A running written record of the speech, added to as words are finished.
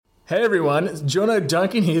Hey everyone, it's Jono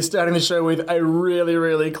Duncan here, starting the show with a really,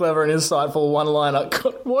 really clever and insightful one-liner.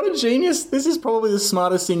 God, what a genius. This is probably the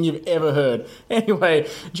smartest thing you've ever heard. Anyway,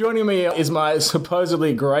 joining me is my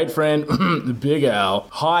supposedly great friend, Big Al.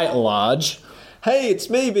 Hi, Large. Hey, it's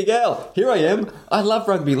me, Big Al. Here I am. I love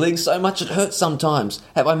rugby league so much it hurts sometimes.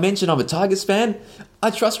 Have I mentioned I'm a Tigers fan?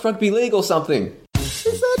 I trust rugby league or something.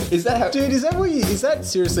 Is that how... Dude, is that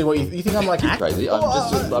seriously what you think I'm like... Crazy.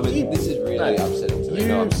 This is really upsetting to me.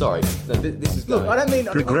 No, I'm sorry. No, this is going... Look, I don't mean...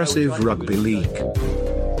 Progressive Rugby League.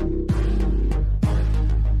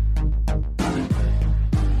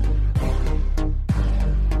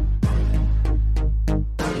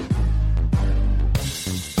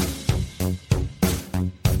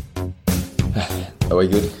 Are we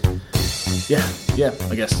good? Yeah,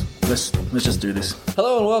 I guess. Let's just do this.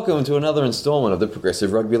 Hello and welcome to another instalment of the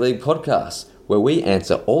Progressive Rugby League podcast, where we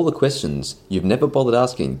answer all the questions you've never bothered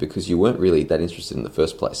asking because you weren't really that interested in the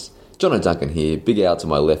first place. Jono Duncan here, Big Al to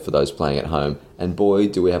my left for those playing at home, and boy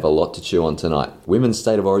do we have a lot to chew on tonight. Women's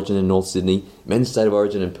State of Origin in North Sydney, Men's State of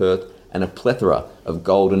Origin in Perth, and a plethora of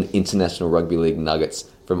golden international rugby league nuggets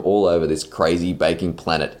from all over this crazy baking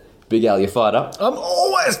planet. Big Al, you fired up? I'm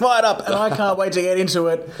always fired up, and I can't wait to get into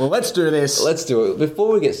it. Well, let's do this. Let's do it.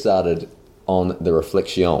 Before we get started on the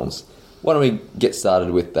reflections, why don't we get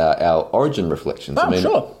started with our Origin reflections?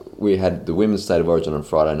 Sure. We had the Women's State of Origin on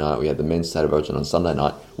Friday night. We had the Men's State of Origin on Sunday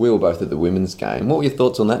night. We were both at the women's game. What were your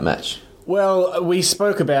thoughts on that match? Well, we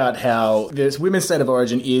spoke about how this Women's State of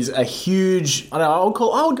Origin is a huge... I would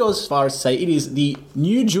go as far as to say it is the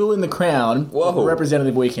new jewel in the crown of the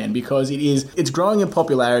representative weekend, because it's growing in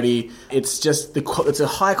popularity. It's just it's a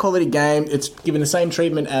high quality game. It's given the same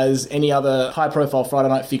treatment as any other high profile Friday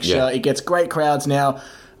night fixture. Yeah. It gets great crowds now.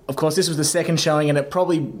 Of course, this was the second showing, and it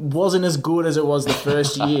probably wasn't as good as it was the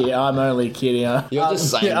first year. I'm only kidding. You're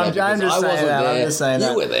just saying that I'm just saying that.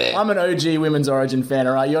 You were there. I'm an OG Women's Origin fan,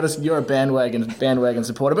 all right? You're a bandwagon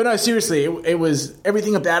supporter. But no, seriously, it was...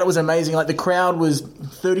 Everything about it was amazing. Like, the crowd was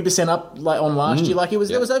 30% up on last year. Like, there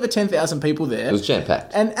was over 10,000 people there. It was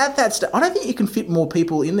jam-packed. And at that stage, I don't think you can fit more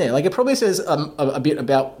people in there. Like, it probably says a bit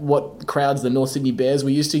about what crowds the North Sydney Bears were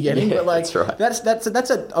used to getting. Yeah, but, like, that's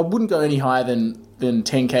right. I wouldn't go any higher than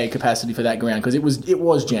 10k capacity for that ground, because it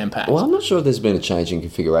was jam-packed. Well, I'm not sure if there's been a change in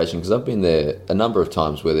configuration, because I've been there a number of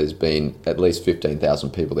times where there's been at least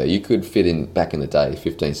 15,000 people there. You could fit in, back in the day,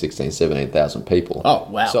 15, 16, 17,000 people. Oh,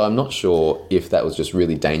 wow. So I'm not sure if that was just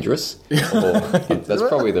really dangerous, or that's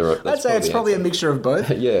probably the... I'd say it's probably a mixture of both.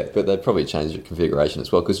 Yeah, but they'd probably change the configuration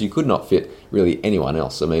as well, because you could not fit really anyone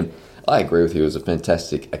else. I mean, I agree with you. It was a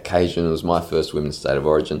fantastic occasion. It was my first Women's State of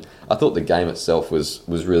Origin. I thought the game itself was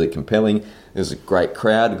really compelling. It was a great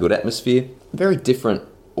crowd, a good atmosphere. Very different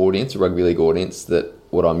audience, a rugby league audience, that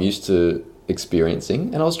what I'm used to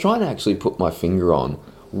experiencing. And I was trying to actually put my finger on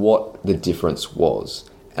what the difference was.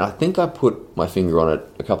 And I think I put my finger on it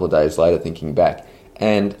a couple of days later, thinking back.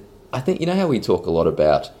 And I think, you know how we talk a lot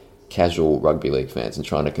about casual rugby league fans and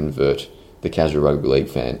trying to convert the casual rugby league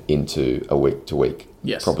fan into a week-to-week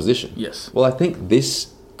proposition. Yes. Well, I think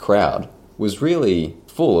this crowd was really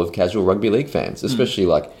full of casual rugby league fans,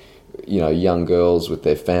 especially young girls with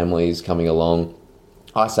their families coming along.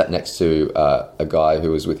 I sat next to a guy who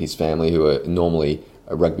was with his family who are normally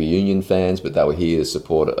rugby union fans, but they were here to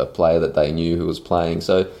support a player that they knew who was playing.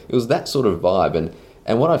 So it was that sort of vibe.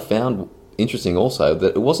 And what I found interesting also,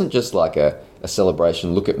 that it wasn't just like a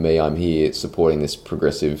celebration, look at me, I'm here supporting this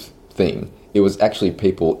progressive thing. It was actually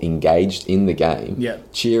people engaged in the game,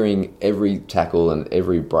 cheering every tackle and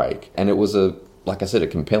every break. And it was like I said, a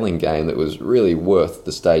compelling game that was really worth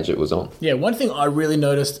the stage it was on. Yeah, one thing I really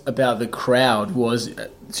noticed about the crowd was,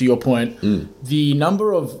 to your point, the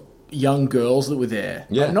number of young girls that were there.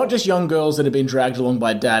 Yeah. Not just young girls that had been dragged along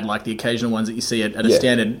by dad, like the occasional ones that you see at a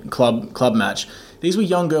standard club match. These were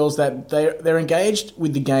young girls that they're engaged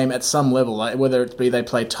with the game at some level, like whether it be they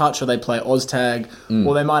play touch or they play OzTag,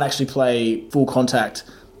 or they might actually play full contact.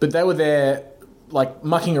 But they were there, like,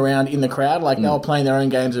 mucking around in the crowd, like they were playing their own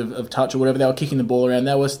games of touch or whatever. They were kicking the ball around.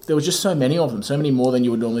 There was just so many of them, so many more than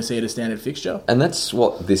you would normally see at a standard fixture. And that's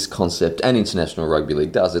what this concept and international rugby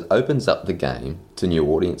league does. It opens up the game to new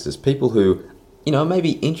audiences, people who, may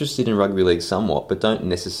be interested in rugby league somewhat, but don't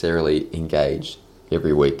necessarily engage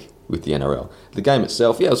every week with the NRL. The game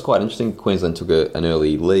itself, it was quite interesting. Queensland took an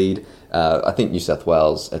early lead. I think New South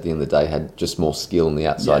Wales, at the end of the day, had just more skill in the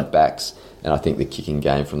outside backs, and I think the kicking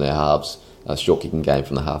game from their halves, short kicking game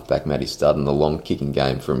from the halfback Matty Studd, and the long kicking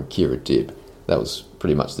game from Kira Dibb, that was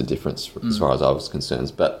pretty much the difference as far as I was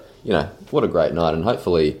concerned. But, what a great night, and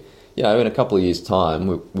hopefully, in a couple of years' time,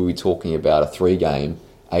 we'll be talking about a 3-game,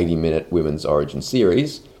 80-minute Women's Origin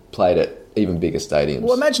series, played at even bigger stadiums.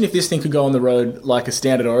 Well, imagine if this thing could go on the road like a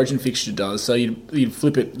standard Origin fixture does. So you'd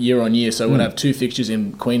flip it year on year. So we'd have 2 fixtures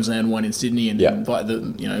in Queensland, 1 in Sydney, and invite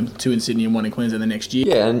 2 in Sydney and 1 in Queensland the next year.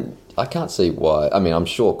 Yeah, and I can't see why. I mean, I'm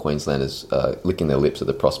sure Queenslanders licking their lips at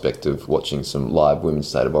the prospect of watching some live Women's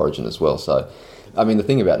State of Origin as well. So, I mean, the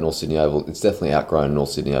thing about North Sydney Oval, it's definitely outgrown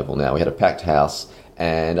North Sydney Oval now. We had a packed house,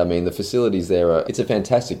 and I mean, the facilities there it's a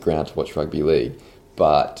fantastic ground to watch rugby league.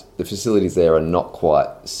 But the facilities there are not quite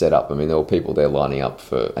set up. I mean, there were people there lining up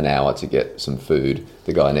for an hour to get some food.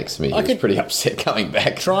 The guy next to me was pretty upset coming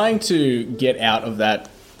back. Trying to get out of that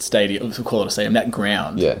stadium, we'll call it a stadium, that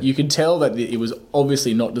ground, you could tell that it was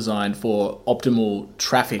obviously not designed for optimal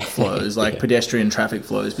traffic flows, like pedestrian traffic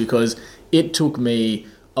flows, because it took me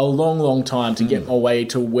a long, long time to get away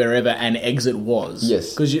to wherever an exit was.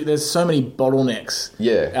 Yes. Because there's so many bottlenecks.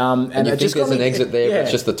 Yeah. And you it think just there's an exit there, but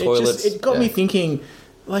it's just the toilets. It got me thinking,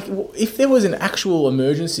 like, if there was an actual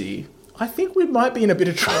emergency, I think we might be in a bit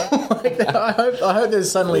of trouble. I hope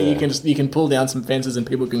there's suddenly you can pull down some fences and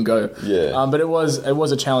people can go. Yeah. But it was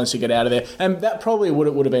a challenge to get out of there, and that probably would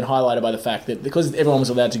have been highlighted by the fact that because everyone was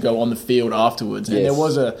allowed to go on the field afterwards, and it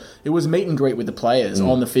was meet and greet with the players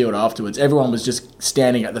on the field afterwards. Everyone was just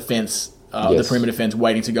standing at the fence, the perimeter fence,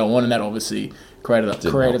 waiting to go on, and that obviously created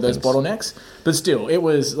those bottlenecks. But still, it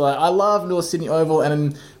was like, I love North Sydney Oval,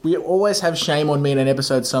 and we always have shame on me in an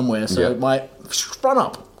episode somewhere. So my front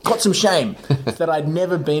up. Got some shame that I'd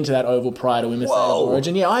never been to that Oval prior to Women's State of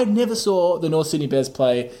Origin. Yeah, I never saw the North Sydney Bears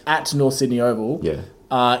play at North Sydney Oval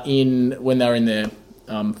when they were in their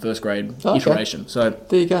first grade iteration. So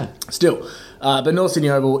there you go. Still. But North Sydney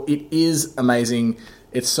Oval, it is amazing.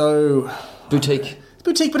 It's so... Boutique.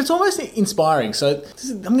 Boutique, but it's almost inspiring. So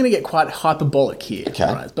I'm going to get quite hyperbolic here.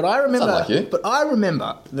 Okay. Right? But I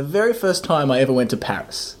remember the very first time I ever went to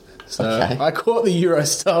Paris. So I caught the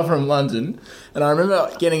Eurostar from London, and I remember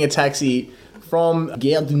getting a taxi from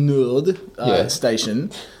Gare du Nord station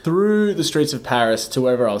through the streets of Paris to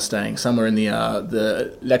wherever I was staying, somewhere in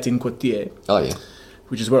the Latin Quartier. Oh, yeah.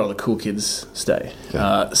 Which is where all the cool kids stay.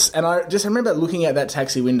 And I just remember looking at that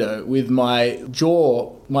taxi window with my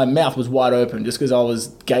mouth was wide open just because I was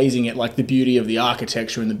gazing at like the beauty of the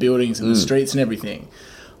architecture and the buildings and the streets and everything.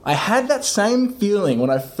 I had that same feeling when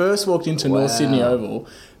I first walked into North Sydney Oval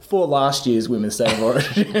for last year's Women's State of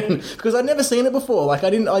Origin because I'd never seen it before. Like I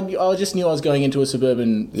just knew I was going into a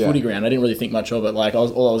suburban footy ground. I didn't really think much of it. Like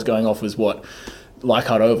all I was going off was what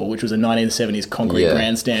Leichhardt Oval, which was a 1970s concrete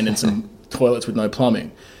grandstand and some toilets with no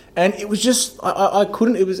plumbing. And it was just I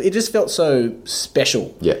couldn't. It just felt so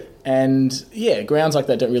special. Yeah. And grounds like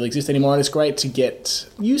that don't really exist anymore, and it's great to get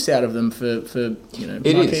use out of them for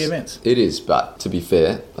marquee events. It is, but to be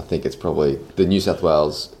fair, I think it's probably the New South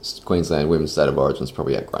Wales Queensland Women's State of Origin's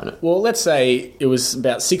probably outgrown it. Well, let's say it was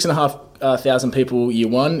about 6,500 people year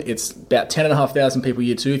one. It's about 10,500 people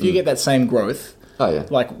year two. If you get that same growth,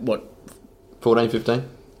 like what, 14, 15,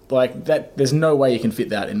 like that, there's no way you can fit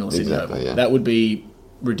that in North Sydney Oval. Yeah. That would be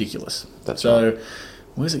ridiculous. That's right.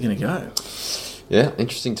 Where's it going to go? Yeah,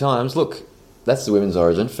 interesting times. Look, that's the Women's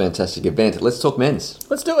Origin. Fantastic event. Let's talk men's.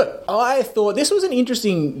 Let's do it. I thought this was an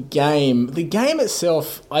interesting game. The game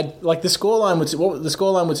itself, the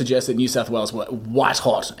scoreline would suggest that New South Wales were white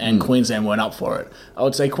hot and Queensland weren't up for it. I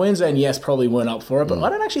would say Queensland, yes, probably weren't up for it, but I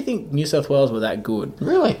don't actually think New South Wales were that good.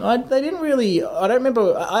 Really? They didn't really... I don't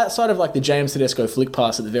remember... Outside of like the James Tedesco flick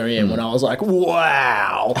pass at the very end when I was like,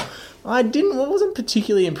 wow... I wasn't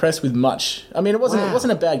particularly impressed with much. I mean, it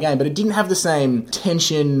wasn't a bad game, but it didn't have the same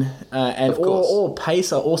tension or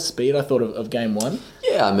pace or speed I thought of game one.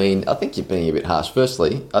 Yeah, I mean, I think you're being a bit harsh.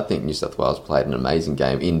 Firstly, I think New South Wales played an amazing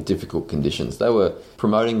game in difficult conditions. They were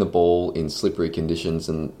promoting the ball in slippery conditions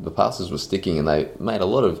and the passes were sticking, and they made a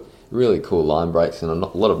lot of really cool line breaks and a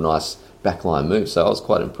lot of nice backline moves, so I was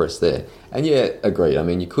quite impressed there. And agreed. I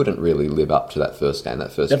mean, you couldn't really live up to that first game.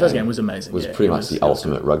 That first game was amazing. Was pretty much the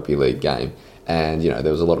ultimate rugby league game. And,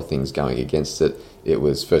 there was a lot of things going against it. It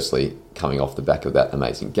was firstly coming off the back of that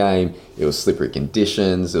amazing game. It was slippery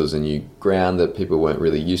conditions. There was a new ground that people weren't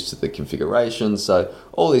really used to the configuration. So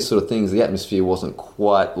all these sort of things, the atmosphere wasn't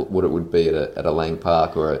quite what it would be at a Lang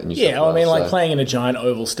Park or a New South Wales. Yeah, I mean, like playing in a giant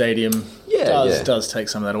oval stadium does take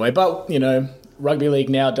some of that away. But, Rugby League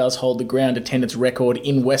now does hold the ground attendance record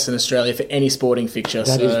in Western Australia for any sporting fixture.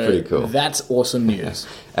 That is pretty cool. That's awesome news.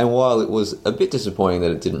 And while it was a bit disappointing that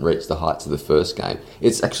it didn't reach the heights of the first game,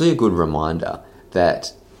 it's actually a good reminder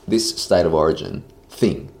that this State of Origin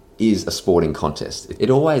thing is a sporting contest. It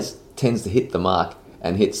always tends to hit the mark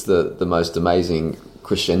and hits the most amazing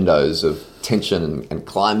crescendos of tension and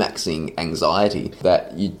climaxing anxiety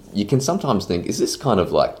that you can sometimes think, is this kind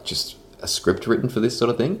of like just a script written for this sort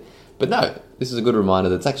of thing? But no, this is a good reminder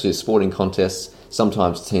that it's actually a sporting contest.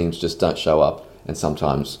 Sometimes teams just don't show up, and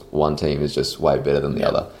sometimes one team is just way better than the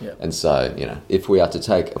other. Yeah. And so, if we are to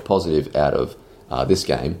take a positive out of this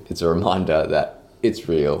game, it's a reminder that it's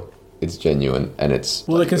real, it's genuine, and it's...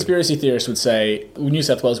 Well, the conspiracy theorists would say New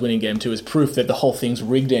South Wales winning game 2 is proof that the whole thing's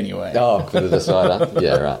rigged anyway. Oh, for the decider?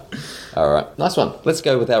 Yeah, right. All right. Nice one. Let's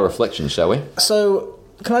go with our reflection, shall we? So,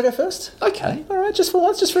 can I go first? Okay. All right, just for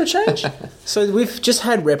once, just for a change. So we've just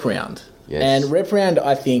had Rep Round. Yes. And Rep Round,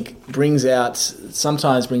 I think,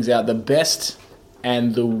 sometimes brings out the best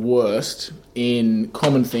and the worst in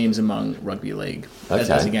common themes among rugby league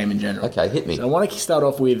as a game in general. Okay, hit me. So I want to start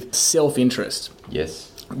off with self-interest.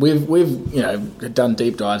 Yes. We've done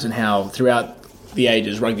deep dives in how throughout the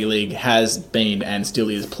ages rugby league has been and still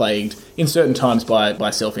is plagued in certain times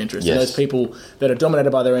by self-interest. Yes. And those people that are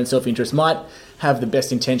dominated by their own self-interest might have the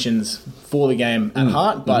best intentions for the game at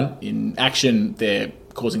heart, but in action they're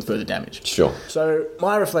causing further damage. Sure. So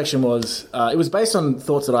my reflection was, it was based on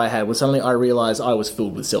thoughts that I had when suddenly I realised I was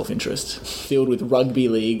filled with self-interest, filled with rugby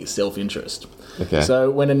league self-interest. Okay. So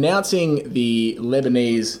when announcing the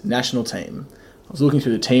Lebanese national team, I was looking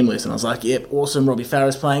through the team list and I was like, yep, awesome, Robbie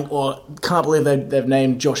Farah's playing. Or can't believe they've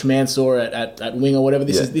named Josh Mansour at wing or whatever.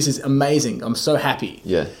 This is amazing. I'm so happy.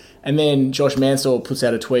 Yeah. And then Josh Mansour puts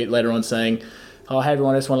out a tweet later on saying, oh, hey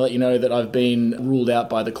everyone, I just want to let you know that I've been ruled out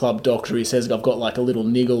by the club doctor. He says that I've got like a little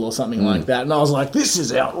niggle or something like that. And I was like, this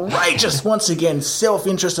is outrageous. Once again,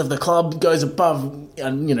 self-interest of the club goes above,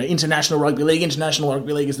 international rugby league. International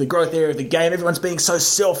rugby league is the growth area of the game. Everyone's being so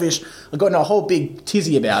selfish. I got in a whole big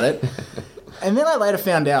tizzy about it. And then I later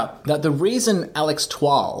found out that the reason Alex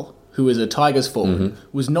Twal, who is a Tigers forward,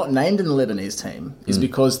 was not named in the Lebanese team is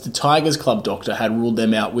because the Tigers club doctor had ruled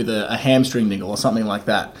them out with a hamstring niggle or something like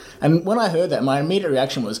that. And when I heard that, my immediate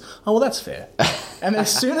reaction was, oh, well, that's fair. And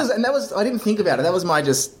as soon as, I didn't think about it. That was my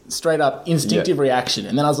just straight up instinctive reaction.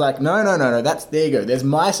 And then I was like, no, there you go. There's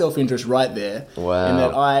my self-interest right there.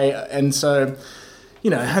 Wow. And so...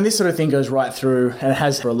 and this sort of thing goes right through, and it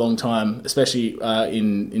has for a long time, especially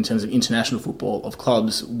in terms of international football, of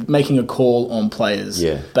clubs making a call on players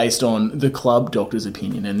based on the club doctor's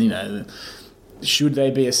opinion. And, should they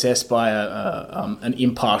be assessed by an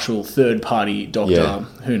impartial third-party doctor? Yeah.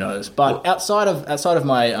 Who knows? But outside of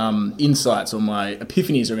my insights or my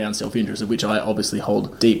epiphanies around self-interest, of which I obviously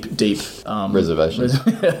hold deep reservations,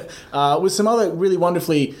 with some other really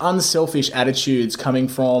wonderfully unselfish attitudes coming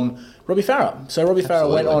from Robbie Farah. So Robbie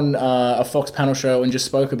Farah went on a Fox panel show and just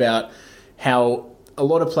spoke about how a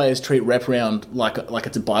lot of players treat Rep Round like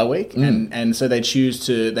it's a bye week, and so they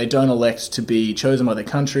don't elect to be chosen by their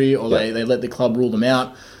country, or they let the club rule them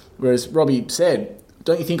out. Whereas Robbie said,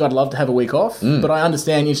 don't you think I'd love to have a week off? But I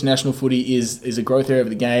understand international footy is a growth area of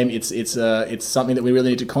the game. It's something that we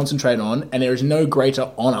really need to concentrate on, and there is no greater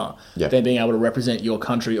honour than being able to represent your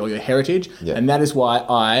country or your heritage, and that is why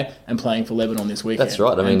I am playing for Lebanon this weekend. That's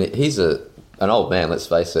right. I mean, he's an old man, let's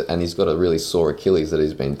face it, and he's got a really sore Achilles that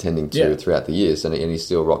he's been tending to throughout the years, and he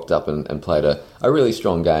still rocked up and played a really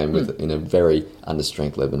strong game in a very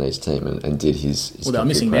understrength Lebanese team and did his well, they're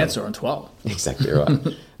missing Mansour on 12. Exactly right.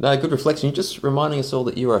 No, good reflection. You're just reminding us all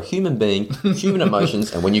that you are a human being, human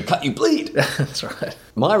emotions, and when you cut, you bleed. That's right.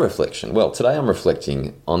 My reflection, well, today I'm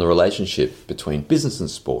reflecting on the relationship between business and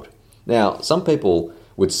sport. Now, some people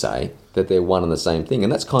would say that they're one and the same thing,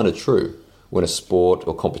 and that's kind of true. When a sport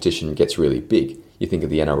or competition gets really big, you think of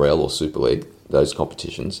the NRL or Super League, those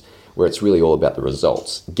competitions, where it's really all about the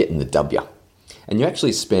results, getting the W. And you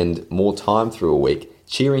actually spend more time through a week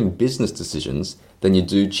cheering business decisions than you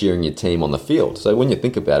do cheering your team on the field. So when you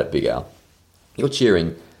think about it, Big Al, you're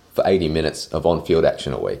cheering for 80 minutes of on-field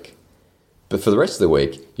action a week. But for the rest of the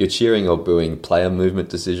week, you're cheering or booing player movement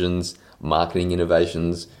decisions, marketing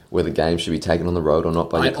innovations, whether games should be taken on the road or not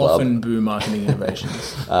by your club. I often boo marketing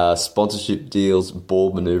innovations. Sponsorship deals,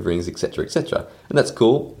 ball manoeuvrings, etc., etc. And that's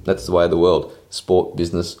cool. That's the way of the world. Sport,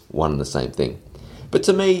 business, one and the same thing. But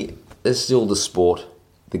to me, there's still the sport,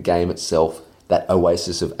 the game itself, that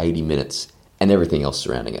oasis of 80 minutes, and everything else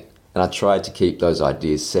surrounding it. And I try to keep those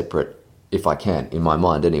ideas separate, if I can, in my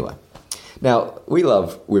mind anyway. Now, we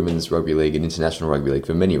love women's rugby league and international rugby league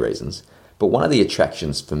for many reasons, but one of the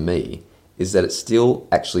attractions for me is that it still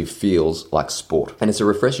actually feels like sport. And it's a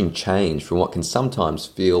refreshing change from what can sometimes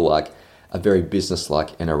feel like a very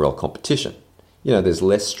business-like NRL competition. There's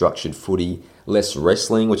less structured footy, less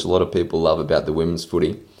wrestling, which a lot of people love about the women's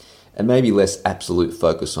footy, and maybe less absolute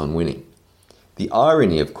focus on winning. The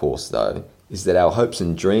irony, of course, though, is that our hopes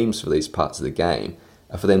and dreams for these parts of the game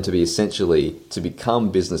are for them to be essentially to become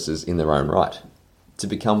businesses in their own right, to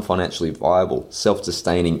become financially viable,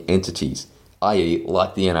 self-sustaining entities, i.e.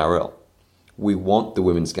 like the NRL. We want the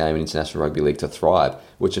women's game in International Rugby League to thrive,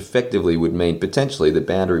 which effectively would mean potentially the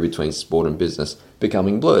boundary between sport and business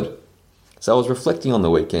becoming blurred. So I was reflecting on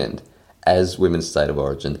the weekend as Women's State of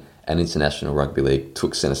Origin and International Rugby League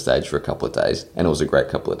took centre stage for a couple of days, and it was a great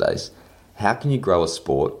couple of days. How can you grow a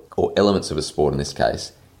sport, or elements of a sport in this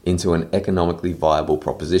case, into an economically viable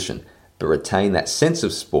proposition, but retain that sense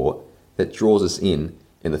of sport that draws us in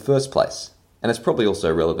the first place? And it's probably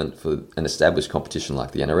also relevant for an established competition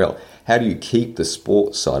like the NRL. How do you keep the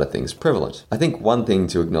sport side of things prevalent? I think one thing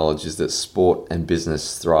to acknowledge is that sport and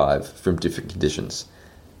business thrive from different conditions.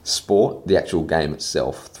 Sport, the actual game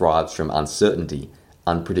itself, thrives from uncertainty,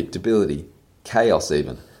 unpredictability, chaos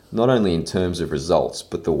even, not only in terms of results,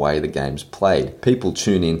 but the way the game's played. People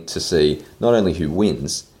tune in to see not only who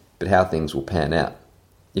wins, but how things will pan out.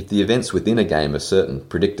 If the events within a game are certain,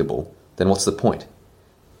 predictable, then what's the point?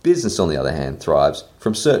 Business, on the other hand, thrives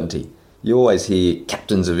from certainty. You always hear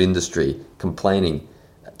captains of industry complaining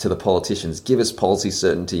to the politicians, give us policy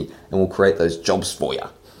certainty and we'll create those jobs for you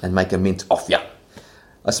and make a mint off you.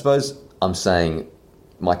 I suppose I'm saying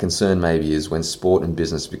my concern maybe is when sport and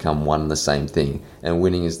business become one and the same thing and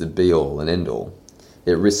winning is the be-all and end-all,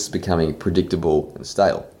 it risks becoming predictable and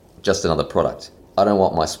stale, just another product. I don't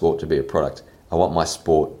want my sport to be a product. I want my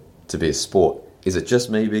sport to be a sport. Is it just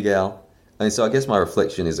me, Big Al? And so I guess my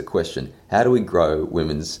reflection is a question. How do we grow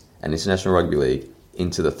women's and International Rugby League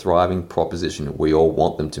into the thriving proposition we all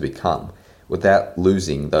want them to become without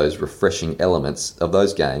losing those refreshing elements of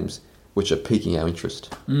those games which are piquing our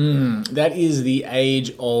interest? That is the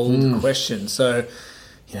age-old question. So,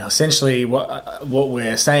 essentially what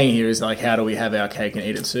we're saying here is like, how do we have our cake and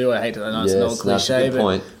eat it too? I hate to, I know it's an old cliche,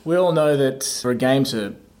 but we all know that for a game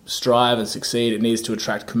to strive and succeed, it needs to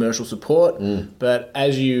attract commercial support. But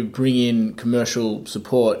as you bring in commercial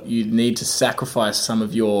support, you need to sacrifice some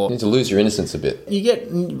of your... You need to lose your innocence a bit. You get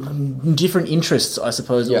different interests, I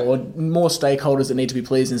suppose, or more stakeholders that need to be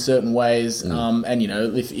pleased in certain ways. And,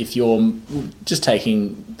 if you're just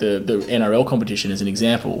taking the NRL competition as an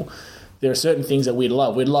example, there are certain things that we'd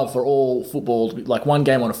love. We'd love for all football to be like one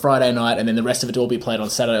game on a Friday night and then the rest of it to all be played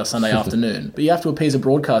on Saturday or Sunday afternoon. But you have to appease a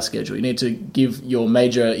broadcast schedule. You need to give your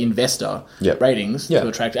major investor ratings to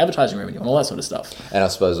attract advertising revenue and all that sort of stuff. And I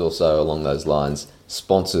suppose also along those lines,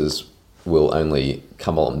 sponsors will only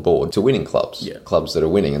come on board to winning clubs, clubs that are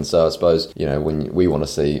winning. And so I suppose, when we want to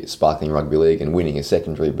see sparkling rugby league and winning is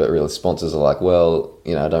secondary, but really sponsors are like, well,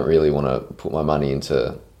 I don't really want to put my money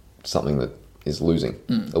into something that is losing,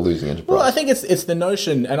 a losing enterprise. Well, I think it's the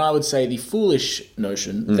notion, and I would say the foolish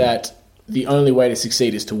notion, that the only way to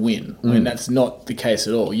succeed is to win, when that's not the case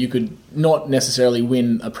at all. You could not necessarily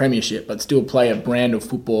win a premiership, but still play a brand of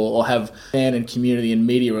football or have fan and community and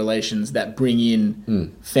media relations that bring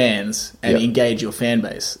in fans and engage your fan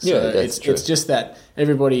base. So that's true. It's just that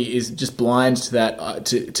everybody is just blind to that.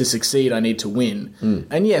 To succeed, I need to win.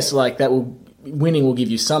 And yes, like that will... Winning will give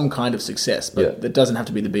you some kind of success, but that doesn't have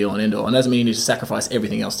to be the be-all and end-all. And doesn't mean you need to sacrifice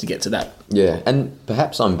everything else to get to that. Yeah, and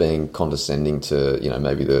perhaps I'm being condescending to,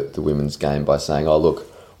 maybe the women's game by saying, oh, look,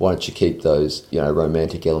 why don't you keep those,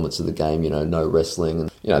 romantic elements of the game, no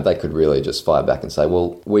wrestling. And, they could really just fire back and say,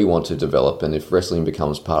 well, we want to develop, and if wrestling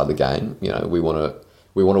becomes part of the game, we want to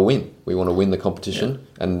win. We want to win the competition,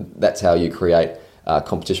 and that's how you create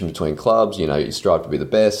competition between clubs. You strive to be the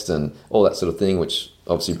best and all that sort of thing, which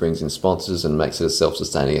obviously brings in sponsors and makes it a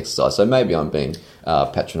self-sustaining exercise. So maybe I'm being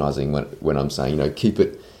patronising when I'm saying, keep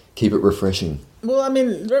it refreshing. Well, I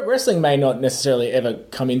mean, wrestling may not necessarily ever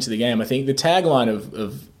come into the game. I think the tagline of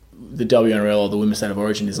the WNRL or the Women's State of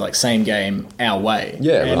Origin is like same game, our way.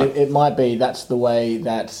 Yeah, and right. It might be that's just the way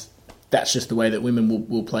that women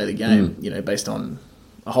will play the game, based on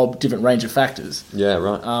a whole different range of factors. Yeah,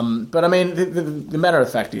 right. But I mean, the matter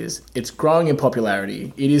of fact is, it's growing in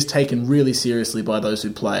popularity. It is taken really seriously by those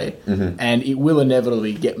who play, and it will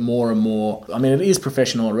inevitably get more and more. I mean, it is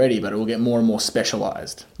professional already, but it will get more and more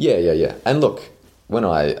specialised. Yeah. And look, when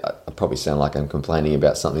I probably sound like I'm complaining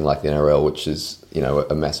about something like the NRL, which is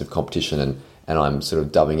a massive competition, and I'm sort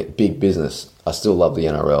of dubbing it big business. I still love the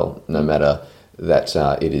NRL, no matter that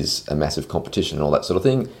it is a massive competition and all that sort of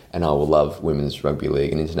thing, and I will love Women's Rugby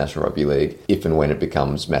League and International Rugby League if and when it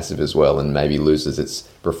becomes massive as well and maybe loses its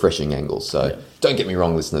refreshing angles. So Don't get me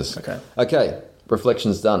wrong, listeners. Okay,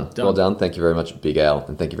 reflections done. Well done. Thank you very much, Big Al,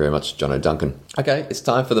 and thank you very much, Jono Duncan. Okay, it's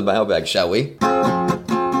time for the mailbag, shall we?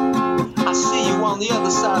 I see you on the other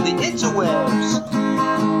side of the interwebs,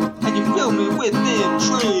 and you fill me with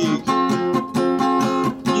intrigue.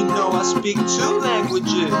 You know I speak 2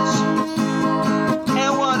 languages.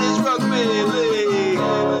 And one is rugby league.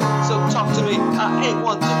 So talk to me, I ain't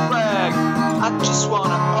one to brag. I just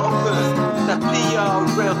wanna open that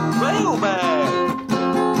PRL mailbag.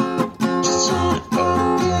 Just wanna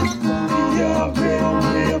open the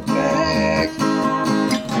mailbag.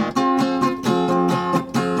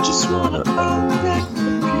 Just wanna open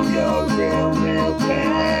the mailbag.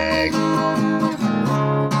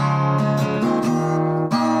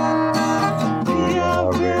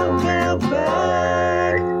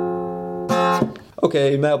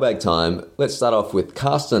 Okay, mailbag time. Let's start off with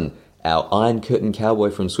Carsten, our Iron Curtain cowboy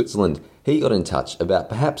from Switzerland. He got in touch about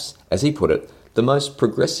perhaps, as he put it, the most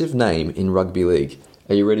progressive name in rugby league.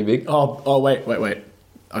 Are you ready, Big? Oh, wait.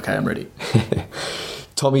 Okay, I'm ready.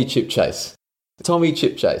 Tommy Chipchase. Tommy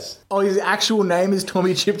Chipchase. Oh, his actual name is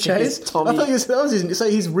Tommy Chipchase? It's Tommy. I thought that was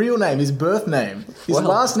his real name, his birth name. His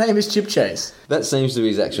last name is Chipchase. That seems to be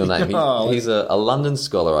his actual name. Oh. He's a London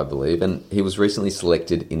scholar, I believe, and he was recently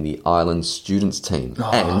selected in the Ireland students team.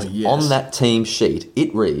 Oh, and yes. on that team sheet,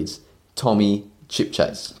 it reads Tommy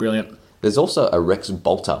Chipchase. Brilliant. There's also a Rex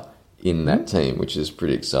Bolter in that team, which is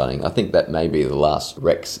pretty exciting. I think that may be the last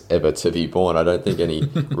Rex ever to be born. I don't think any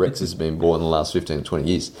Rex has been born in the last 15 or 20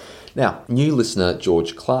 years. Now, new listener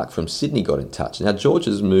George Clark from Sydney got in touch. Now, George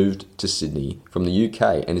has moved to Sydney from the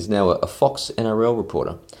UK and is now a Fox NRL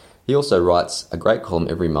reporter. He also writes a great column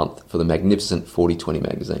every month for the magnificent 4020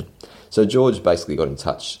 magazine. So George basically got in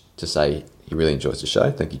touch to say he really enjoys the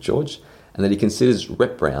show. Thank you, George. And that he considers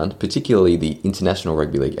Rep Round, particularly the International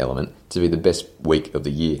Rugby League element, to be the best week of the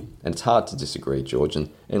year. And it's hard to disagree, George. And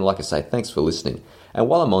like I say, thanks for listening. And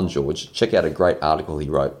while I'm on George, check out a great article he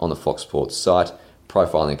wrote on the Fox Sports site,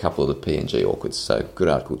 profiling a couple of the PNG awkwards. So good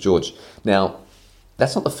article, George. Now,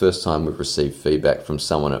 that's not the first time we've received feedback from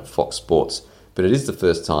someone at Fox Sports, but it is the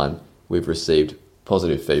first time we've received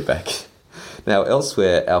positive feedback. Now,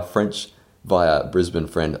 elsewhere, our French via Brisbane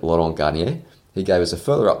friend Laurent Garnier, he gave us a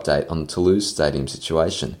further update on the Toulouse stadium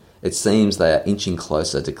situation. It seems they are inching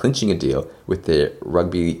closer to clinching a deal with their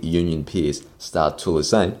rugby union peers, Stade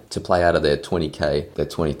Toulousain, to play out of their 20k, their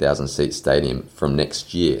 20,000 seat stadium from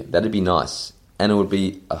next year. That'd be nice. And it would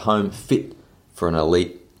be a home fit for an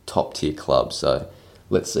elite top tier club. So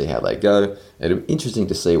let's see how they go. It'll be interesting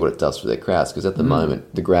to see what it does for their crowds, because at the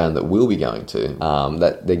moment, the ground that we'll be going to,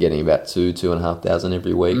 that they're getting about 2,500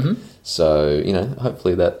 every week. So,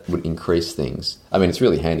 hopefully that would increase things. I mean, it's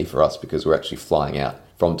really handy for us because we're actually flying out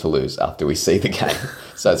from Toulouse after we see the game.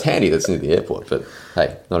 So it's handy that's near the airport, but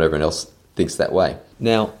hey, not everyone else thinks that way.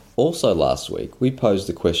 Now, also last week, we posed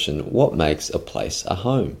the question, what makes a place a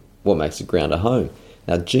home? What makes a ground a home?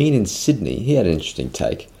 Now, Gene in Sydney, he had an interesting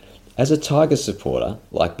take. As a Tigers supporter,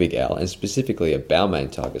 like Big Al, and specifically a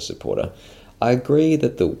Balmain Tigers supporter, I agree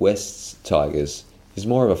that the West's Tigers is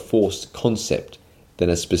more of a forced concept than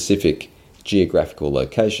a specific geographical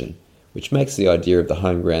location, which makes the idea of the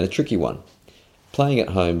home ground a tricky one. Playing at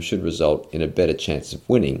home should result in a better chance of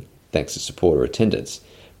winning, thanks to supporter attendance,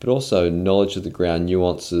 but also knowledge of the ground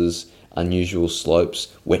nuances, unusual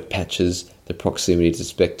slopes, wet patches, the proximity to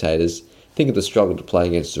spectators. Think of the struggle to play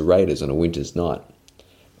against the Raiders on a winter's night.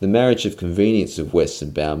 The marriage of convenience of West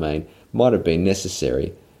and Balmain might have been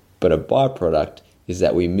necessary, but a byproduct is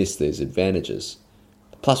that we miss these advantages.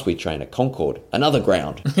 Plus we train at Concord, another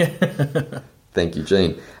ground. Thank you,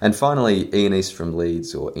 Gene. And finally, Ian East from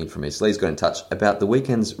Leeds, or Ian from East Leeds, got in touch about the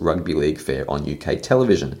weekend's rugby league fair on UK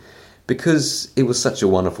television. Because it was such a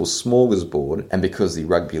wonderful smorgasbord, and because the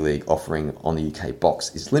rugby league offering on the UK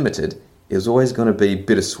box is limited, it was always going to be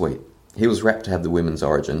bittersweet. He was rapt to have the women's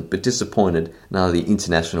origin, but disappointed none of the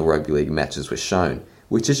international rugby league matches were shown,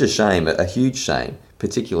 which is a shame, a huge shame,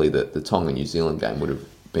 particularly that the Tonga-New Zealand game would have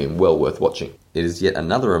been well worth watching. It is yet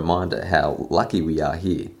another reminder how lucky we are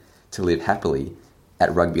here to live happily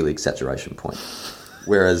at rugby league saturation point.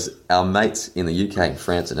 Whereas our mates in the UK and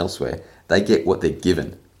France and elsewhere, they get what they're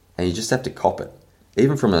given, and you just have to cop it.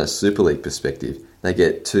 Even from a Super League perspective, they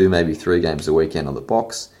get 2, maybe 3 games a weekend on the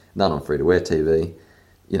box, none on free-to-air TV.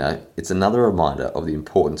 It's another reminder of the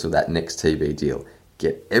importance of that next TV deal.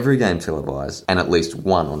 Get every game televised and at least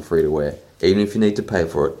one on free-to-air. Even if you need to pay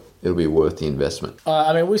for it, it'll be worth the investment.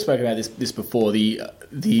 We've spoken about this before,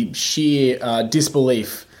 the sheer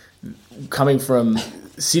disbelief coming from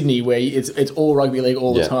Sydney, where it's all rugby league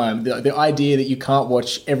all the time. The idea that you can't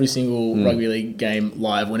watch every single rugby league game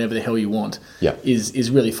live whenever the hell you want is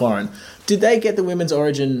really foreign. Did they get the women's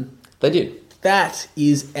origin? They did. That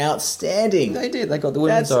is outstanding. They did. They got the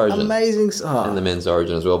women's origin. That's amazing. And the men's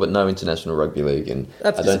origin as well, but no international rugby league. And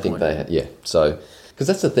that's I don't think they had. Yeah. So, because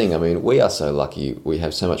that's the thing. I mean, we are so lucky. We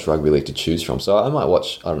have so much rugby league to choose from. So I might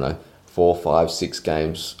watch, 4 4, 5, 6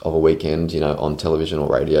 games of a weekend, on television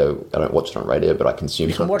or radio. I don't watch it on radio, but I consume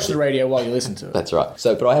it. You can watch the radio while you listen to it. That's right.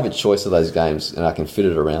 But I have a choice of those games, and I can fit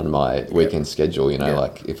it around my weekend schedule.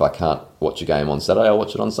 Like if I can't watch a game on Saturday, I'll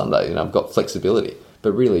watch it on Sunday. I've got flexibility.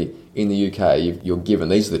 But really, in the UK, you're given,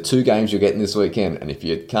 these are the 2 games you're getting this weekend, and if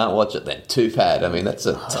you can't watch it, then too bad. I mean, that's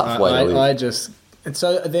a tough way to live. And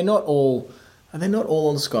so they're not all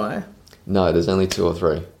on Sky? No, there's only 2 or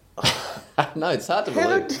 3. No, it's hard to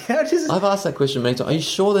believe. I've asked that question many times. Are you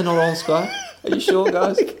sure they're not on Sky? Are you sure,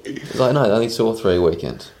 guys? It's like, no, only 2 or 3 a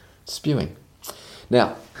weekend. Spewing.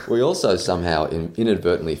 Now, we also somehow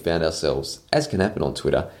inadvertently found ourselves, as can happen on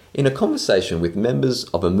Twitter, in a conversation with members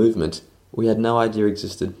of a movement we had no idea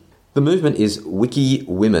existed. The movement is Wiki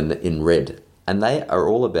Women in Red, and they are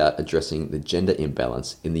all about addressing the gender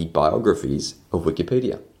imbalance in the biographies of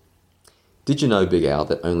Wikipedia. Did you know, Big Al,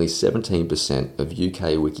 that only 17% of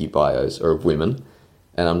UK wiki bios are of women?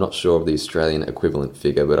 And I'm not sure of the Australian equivalent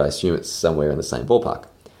figure, but I assume it's somewhere in the same ballpark.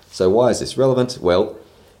 So why is this relevant? Well,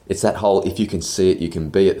 it's that whole if you can see it, you can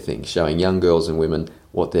be it thing, showing young girls and women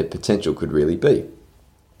what their potential could really be.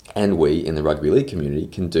 And we, in the rugby league community,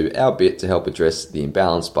 can do our bit to help address the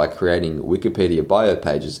imbalance by creating Wikipedia bio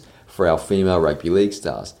pages for our female rugby league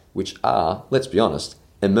stars, which are, let's be honest,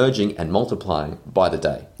 emerging and multiplying by the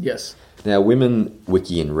day. Yes. Now, Women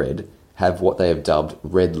Wiki in Red have what they have dubbed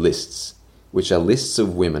red lists, which are lists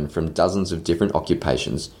of women from dozens of different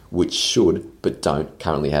occupations which should but don't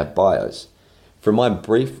currently have bios. From my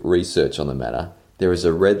brief research on the matter, there is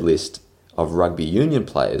a red list of rugby union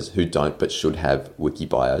players who don't but should have wiki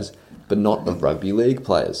bios, but not of rugby league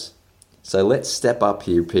players. So let's step up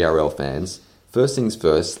here, PRL fans. First things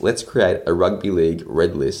first, let's create a rugby league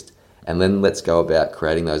red list, and then let's go about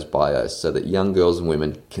creating those bios so that young girls and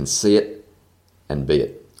women can see it and be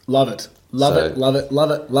it. Love it. Love it.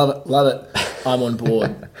 I'm on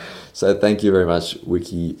board. So thank you very much,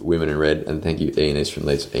 Wiki Women in Red, and thank you, Ian East from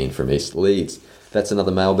Leeds. Ian from East Leeds. That's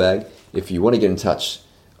another mailbag. If you want to get in touch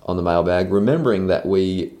on the mailbag, remembering that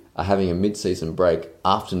we are having a mid-season break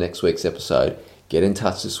after next week's episode, get in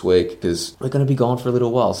touch this week because we're going to be gone for a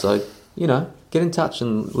little while. So, get in touch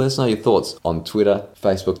and let us know your thoughts on Twitter,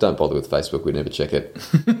 Facebook. Don't bother with Facebook. We never check it.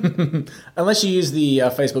 Unless you use the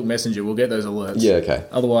Facebook Messenger, we'll get those alerts. Yeah, okay.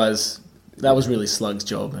 Otherwise, that was really Slug's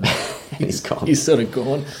job. And he's gone. He's sort of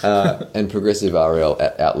gone. And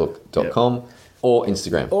progressiverl@outlook.com or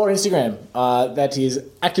Instagram. That is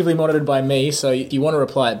actively monitored by me, so if you want to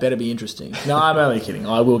reply, it better be interesting. No, I'm only kidding.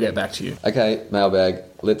 I will get back to you. Okay, mailbag.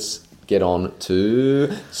 Let's get on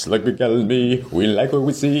to Slug Academy. We like what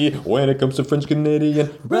we see when it comes to French Canadian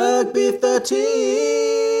Rugby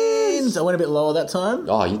 13s. I went a bit lower that time.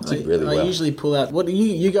 Oh, you did really well. I usually pull out. What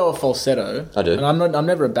you go a falsetto. I do. And I'm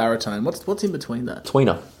never a baritone. What's in between that?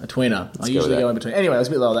 Tweener. A tweener. I usually go in between. Anyway, I was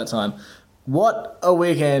a bit lower that time. What a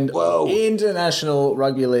weekend. Whoa. International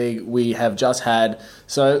Rugby League we have just had.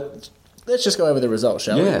 So let's just go over the results,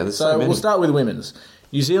 shall we? Yeah, there's so many. We'll start with women's.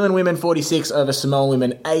 New Zealand women 46 over Samoan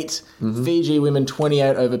women 8. Mm-hmm. Fiji women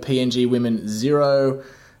 28 over PNG women 0.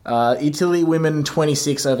 Italy women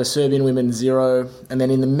 26 over Serbian women 0. And then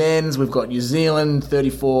in the men's, we've got New Zealand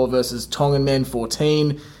 34 versus Tongan men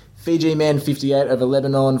 14. Fiji men 58 over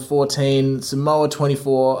Lebanon 14. Samoa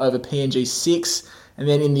 24 over PNG 6. And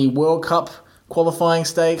then in the World Cup qualifying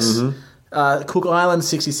stakes, Cook Islands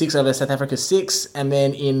 66 over South Africa 6. And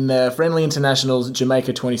then in friendly internationals,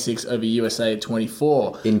 Jamaica 26 over USA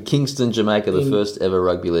 24. In Kingston, Jamaica, the first ever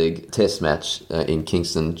rugby league test match in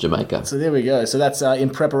Kingston, Jamaica. So there we go. So that's in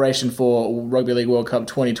preparation for Rugby League World Cup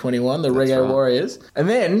 2021, the Reggae Warriors. And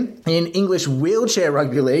then in English wheelchair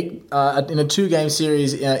rugby league, in a 2-game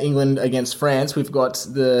series, England against France, we've got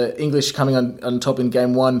the English coming on top in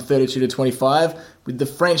game 1, 32-25. With the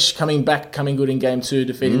French coming good in game 2,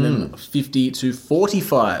 defeating them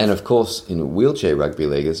 50-45. And of course, in wheelchair rugby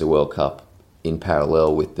league, there's a World Cup in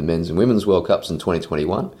parallel with the men's and women's World Cups in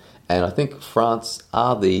 2021. And I think France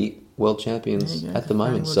are the world champions at the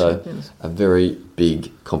moment. So a very big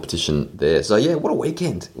competition there. So yeah, what a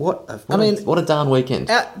weekend. What a darn weekend.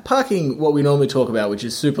 Parking what we normally talk about, which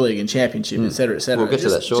is Super League and Championship, etc., etc. We'll get to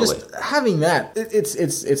that shortly. Just having that,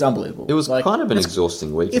 it's unbelievable. It was kind of an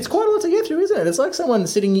exhausting weekend. It's quite a lot to get through, isn't it? It's like someone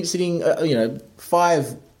sitting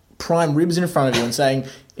 5 prime ribs in front of you and saying,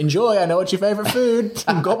 enjoy, I know it's your favourite food,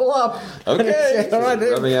 gobble up. Okay, all right,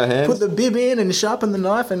 rubbing our hands. Put the bib in and sharpen the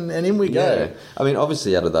knife and in we go. Yeah. I mean,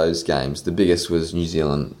 obviously out of those games, the biggest was New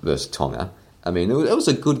Zealand versus Tonga. I mean, it was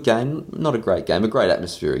a good game, not a great game, a great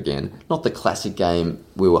atmosphere again. Not the classic game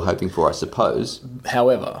we were hoping for, I suppose.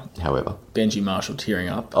 However, However. Benji Marshall tearing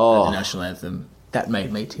up at the national anthem. that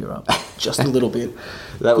made me tear up just a little bit.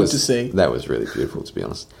 Good to see. That was really beautiful, to be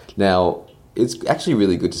honest. Now, it's actually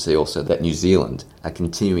really good to see also that New Zealand are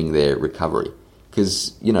continuing their recovery.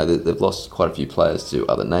 Because, you know, they've lost quite a few players to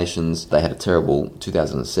other nations. They had a terrible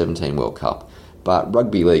 2017 World Cup. But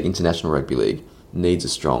rugby league, international rugby league, needs a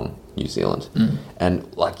strong New Zealand.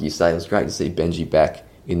 And like you say, it was great to see Benji back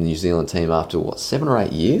in the New Zealand team after, 7 or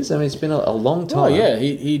 8 years? I mean, it's been a long time. Oh, yeah.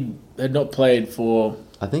 He had not played for...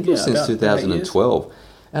 I think it was since 2012.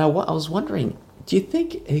 And I was wondering, do you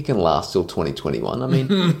think he can last till 2021?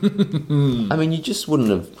 I mean, you just wouldn't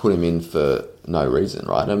have put him in for no reason,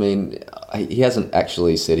 right? I mean, he hasn't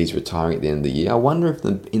actually said he's retiring at the end of the year. I wonder if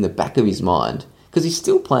in the back of his mind, because he's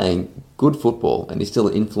still playing good football and he's still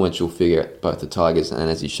an influential figure at both the Tigers and,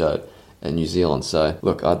 as he showed, in New Zealand. So,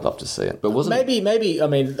 look, I'd love to see it. But maybe. I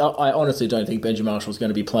mean, I honestly don't think Benji Marshall's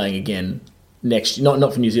going to be playing again next,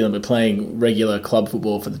 not for New Zealand, but playing regular club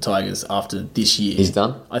football for the Tigers after this year. He's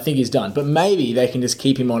done? I think he's done. But maybe they can just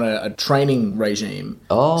keep him on a training regime.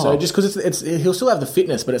 Oh. So just because he'll still have the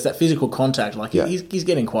fitness, but it's that physical contact. Like, he's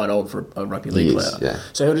getting quite old for a rugby league player. Yeah.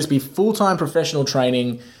 So he'll just be full-time professional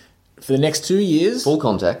training for the next 2 years. Full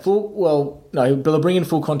contact? No, they'll bring in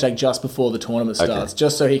full contact just before the tournament starts,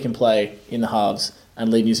 just so he can play in the halves and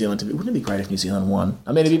lead New Zealand to... Wouldn't it be great if New Zealand won?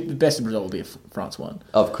 I mean, the best result would be if France won.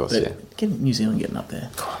 Of course, Get New Zealand getting up there.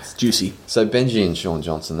 God, it's juicy. So Benji and Sean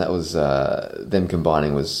Johnson, that was... them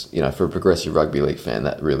combining was, for a progressive rugby league fan,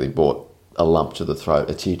 that really brought a lump to the throat,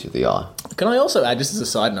 a tear to the eye. Can I also add, just as a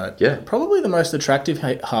side note, Yeah. probably the most attractive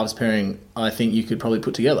halves pairing I think you could probably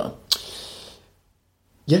put together.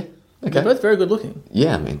 Yeah. Okay. They're both very good looking.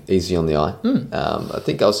 Yeah, I mean, easy on the eye. I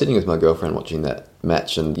think I was sitting with my girlfriend watching that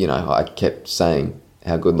match and, I kept saying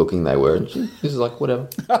how good looking they were. And she was like, whatever.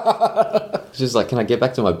 She's like, can I get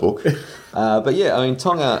back to my book? But yeah, I mean,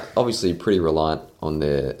 Tonga obviously pretty reliant on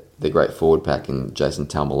their great forward pack and Jason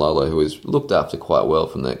Taumalolo, who was looked after quite well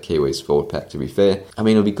from the Kiwis forward pack, to be fair. I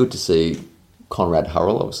mean, it'll be good to see Conrad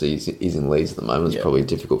Hurrell. Obviously, he's in Leeds at the moment. It's probably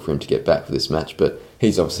difficult for him to get back for this match, but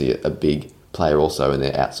he's obviously a big player also in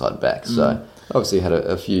their outside back. So obviously had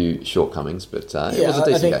a few shortcomings, but it was a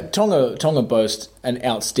decent game. Tonga boast an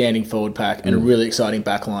outstanding forward pack and a really exciting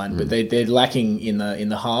back line, but they're lacking in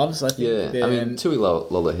the halves, I think. Yeah, I mean, Tui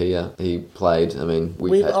Lolohea, he played. I mean,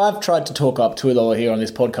 I've tried to talk up Tui Lolohea on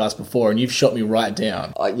this podcast before, and you've shot me right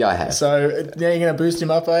down. Yeah, I have. So now you're going to boost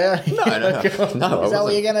him up, are you? No. Is that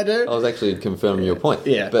what you're going to do? I was actually confirming your point.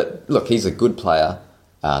 Yeah. But look, he's a good player.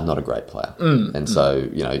 Not a great player. And so,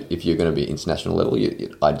 if you're going to be international level,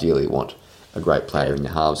 you ideally want a great player in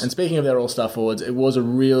your halves. And speaking of their all-star forwards, it was a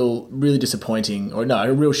really disappointing,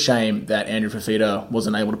 a real shame that Andrew Fafita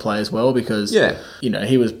wasn't able to play as well because,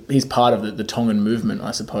 he's part of the Tongan movement,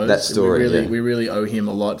 I suppose. That story, we really owe him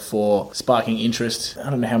a lot for sparking interest.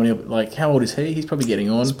 I don't know how old is he? He's probably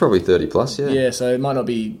getting on. He's probably 30 plus, yeah. Yeah, so it might not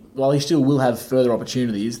be, while he still will have further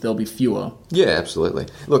opportunities, there'll be fewer. Yeah, absolutely.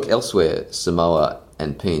 Look, elsewhere, Samoa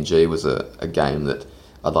and PNG was a game that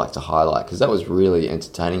I'd like to highlight because that was really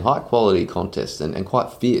entertaining, high quality contest and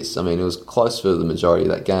quite fierce. I mean, it was close for the majority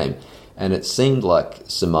of that game, and it seemed like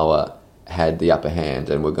Samoa had the upper hand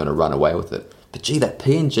and were going to run away with it. But gee, that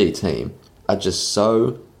PNG team are just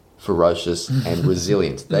so ferocious and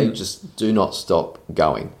resilient. They just do not stop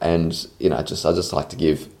going, and I just like to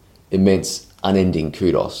give immense, unending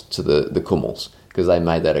kudos to the Kumals because they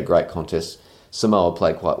made that a great contest. Samoa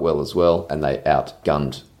played quite well as well, and they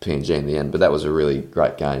outgunned PNG in the end. But that was a really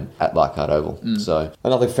great game at Leichhardt Oval. So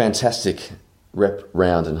another fantastic rep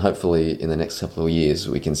round, and hopefully in the next couple of years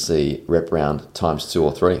we can see rep round times 2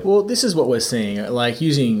 or 3. Well, this is what we're seeing. Like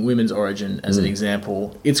using Women's Origin as an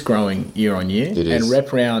example, it's growing year on year. It is. And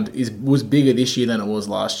rep round was bigger this year than it was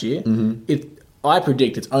last year. I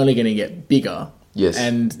predict it's only going to get bigger. Yes.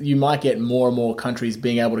 And you might get more and more countries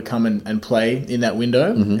being able to come and play in that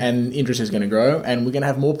window, and interest is going to grow, and we're going to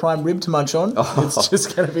have more prime rib to munch on. It's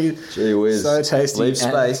just going to be so tasty. Leave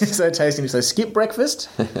space. So tasty. So skip breakfast,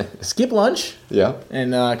 skip lunch. Yeah.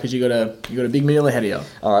 And because you got a big meal ahead of you.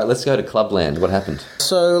 All right, let's go to Clubland. What happened?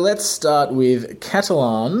 So let's start with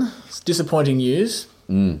Catalan. It's disappointing news.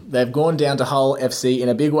 They've gone down to Hull FC in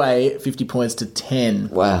a big way, 50 points to 10.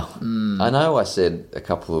 Wow. I know I said a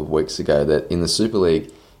couple of weeks ago that in the Super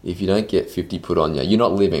League, if you don't get 50 put on you, you're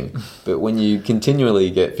not living. But when you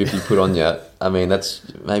continually get 50 put on you, I mean, that's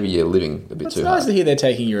maybe you're living a bit It's too nice hard. to hear they're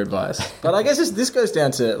taking your advice. But I guess this goes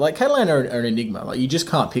down to, like, Catalan are an enigma. Like, you just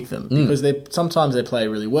can't pick them because sometimes they play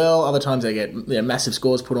really well, other times they get massive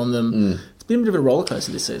scores put on them. It's been a bit of a roller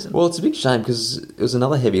coaster this season. Well, it's a big shame because it was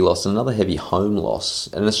another heavy loss and another heavy home loss.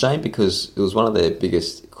 And a shame because it was one of their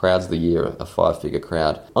biggest crowds of the year, a 5-figure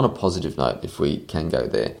crowd. On a positive note, if we can go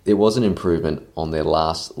there, it was an improvement on their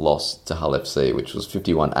last loss to Hull FC, which was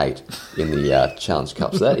 51-8 in the Challenge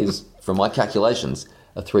Cup. So that is, from my calculations,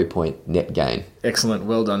 a 3-point net gain. Excellent,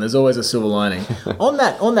 well done. There's always a silver lining. on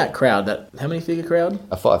that crowd, that how many figure crowd?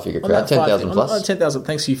 A 5-figure crowd, 10,000 plus. 10,000.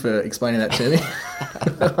 Thanks you for explaining that to me.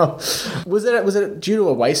 Was it due to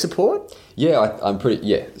away support? Yeah, I'm pretty.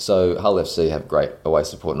 Yeah, so Hull FC have great away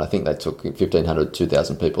support, and I think they took 1,500,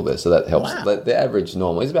 2,000 people there, so that helps. Wow. The average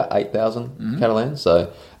normally is about 8,000 Catalans.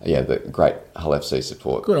 So yeah, the great Hull FC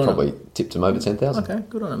support Good on probably tipped them over 10,000. Okay,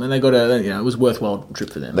 good on them. And they got it was a worthwhile trip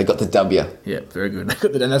for them. They got the W. Yeah, very good.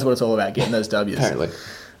 And that's what it's all about, getting those W's. Apparently.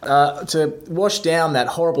 To wash down that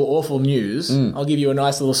horrible, awful news, I'll give you a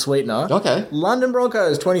nice little sweetener. Okay. London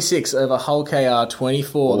Broncos 26 over Hull KR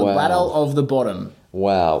 24. The Wow. battle of the bottom.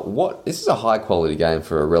 Wow, this is a high quality game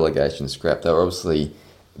for a relegation scrap. They were obviously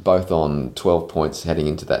both on 12 points heading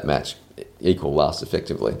into that match, equal last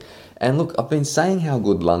effectively. And look, I've been saying how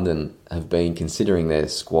good London have been considering their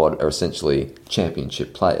squad are essentially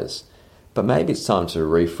championship players. But maybe it's time to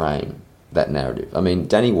reframe that narrative. I mean,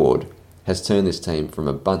 Danny Ward has turned this team from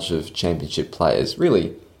a bunch of championship players,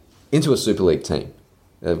 really, into a Super League team.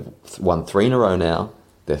 They've won 3 in a row now.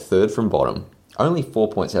 They're third from bottom. Only 4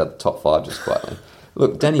 points out of the top 5, just quietly.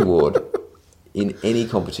 Look, Danny Ward, in any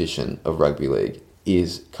competition of rugby league,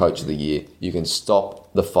 is Coach of the Year. You can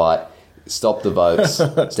stop the fight, stop the votes.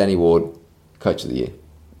 It's Danny Ward, Coach of the Year.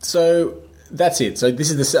 So that's it. So this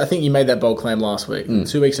is I think you made that bold claim last week.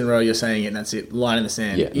 2 weeks in a row, you're saying it, and that's it. Line in the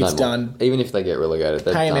sand. Yeah, It's done. Even if they get relegated,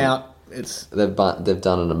 Pay him done. out. They've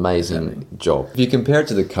done an amazing job. If you compare it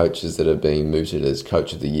to the coaches that are being mooted as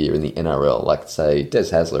Coach of the Year in the NRL, like say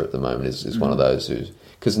Des Hasler at the moment is one of those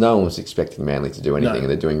because no one was expecting Manly to do anything, and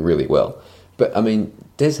they're doing really well. But I mean,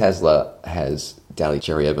 Des Hasler has Daly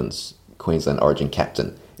Cherry Evans, Queensland Origin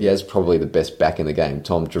captain. He has probably the best back in the game,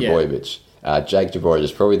 Tom Trbojevic. Jake Trbojevic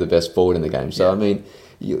is probably the best forward in the game. So I mean,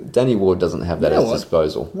 Danny Ward doesn't have that at his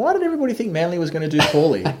disposal. Why did everybody think Manly was going to do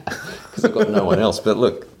poorly? Because they've got no one else. But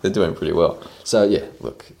look, they're doing pretty well. So yeah,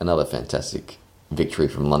 look, another fantastic victory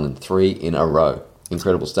from London, 3 in a row.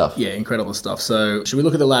 Incredible stuff. Yeah, incredible stuff. So should we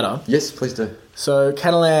look at the ladder? Yes, please do. So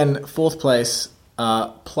Catalan, 4th place,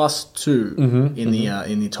 +2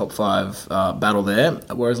 in the top 5 battle there.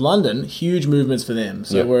 Whereas London, huge movements for them.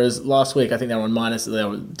 So whereas last week I think they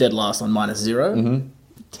were dead last on -0.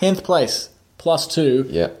 10th place,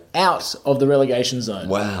 +2, out of the relegation zone.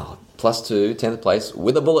 Wow. +2, 10th place,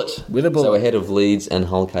 with a bullet. With a bullet. So ahead of Leeds and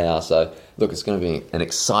Hull KR. So, look, it's going to be an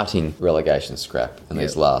exciting relegation scrap in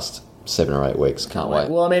these last 7 or 8 weeks. Can't wait.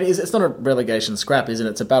 Well, I mean, it's not a relegation scrap, is it?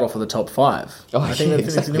 It's a battle for the top 5. Oh,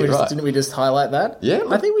 exactly right. Didn't we just highlight that? Yeah.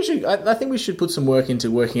 I think we should. I think we should put some work into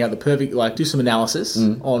working out the perfect, do some analysis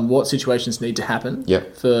on what situations need to happen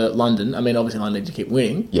for London. I mean, obviously, London need to keep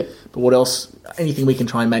winning. Yeah. But what else? Anything we can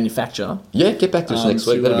try and manufacture? Yeah, get back to us next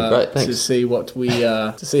week. That'd be great. Thanks. To see what we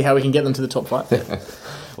to see how we can get them to the top 5.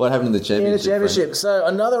 What happened in the championship? In the championship. Friend? So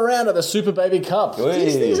another round of the Super Baby Cup.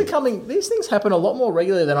 These things are coming. These things happen a lot more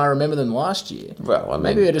regularly than I remember them last year. Well, I mean,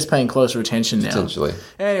 maybe we're just paying closer attention now. Potentially.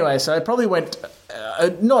 Anyway, so it probably went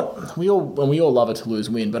we all love a Toulouse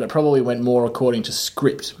win, but it probably went more according to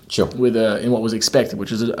script. Sure. With in what was expected,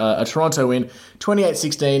 which is a Toronto win,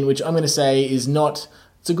 28-16, which I'm going to say is not.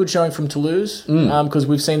 It's a good showing from Toulouse because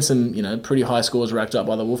we've seen some pretty high scores racked up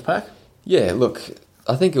by the Wolfpack. Yeah, look.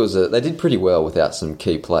 I think it was they did pretty well without some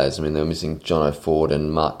key players. I mean, they were missing Jono Ford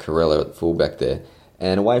and Mark Carella at the fullback there.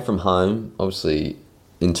 And away from home, obviously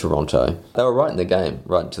in Toronto, they were right in the game,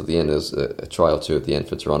 right until the end. There was a try or two at the end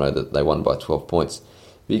for Toronto that they won by 12 points.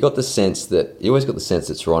 But you always got the sense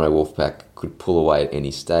that Toronto Wolfpack could pull away at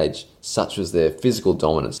any stage. Such was their physical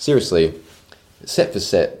dominance. Seriously, set for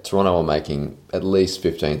set, Toronto are making at least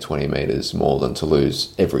 15, 20 metres more than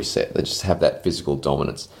Toulouse every set. They just have that physical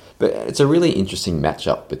dominance. But it's a really interesting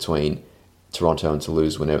matchup between Toronto and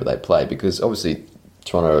Toulouse whenever they play, because obviously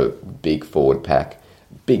Toronto are a big forward pack,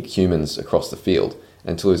 big humans across the field,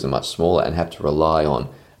 and Toulouse are much smaller and have to rely on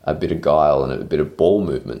a bit of guile and a bit of ball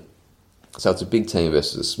movement. So it's a big team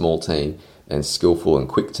versus a small team and skillful and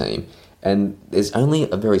quick team. And there's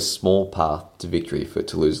only a very small path to victory for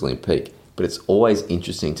Toulouse Olympique, but it's always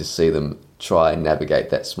interesting to see them try and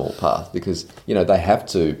navigate that small path because, they have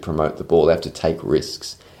to promote the ball, they have to take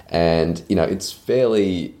risks. And, it's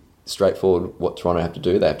fairly straightforward what Toronto have to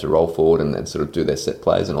do. They have to roll forward and sort of do their set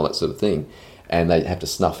plays and all that sort of thing. And they have to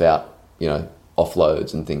snuff out,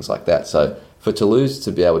 offloads and things like that. So for Toulouse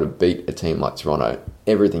to be able to beat a team like Toronto,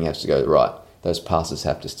 everything has to go right. Those passes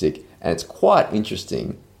have to stick. And it's quite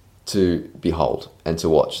interesting to behold and to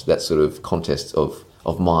watch that sort of contest of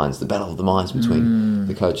minds, the battle of the minds between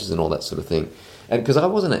the coaches and all that sort of thing. And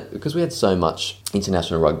because we had so much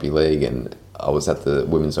international rugby league, and I was at the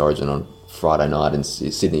Women's Origin on Friday night in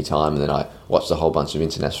Sydney time, and then I watched a whole bunch of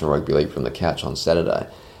international rugby league from the couch on Saturday.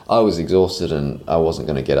 I was exhausted and I wasn't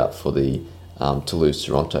going to get up for the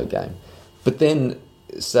Toulouse-Toronto game. But then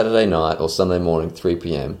Saturday night or Sunday morning, 3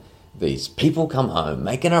 p.m, these people come home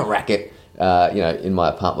making a racket, in my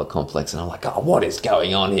apartment complex, and I'm like, oh, what is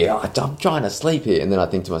going on here? I'm trying to sleep here. And then I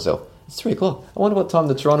think to myself, it's 3 o'clock. I wonder what time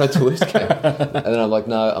the Toronto-Toulouse game. And then I'm like,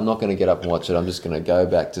 no, I'm not going to get up and watch it. I'm just going to go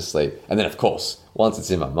back to sleep. And then, of course, once it's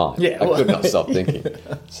in my mind, I could not stop thinking.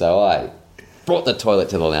 So I brought the toilet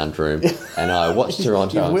to the lounge room and I watched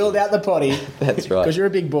Toronto. You wheeled out the potty. That's right. Because you're a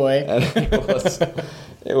big boy. And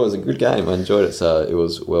it was a good game. I enjoyed it, so it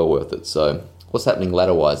was well worth it. So what's happening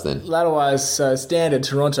ladder-wise then? Ladder-wise, standard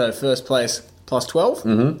Toronto first place plus 12,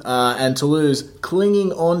 and Toulouse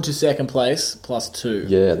clinging on to second place plus 2.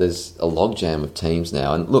 Yeah, there's a logjam of teams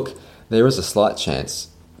now. And look, there is a slight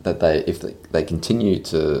chance that if they continue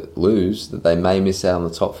to lose, that they may miss out on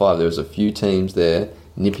the top 5. There's a few teams there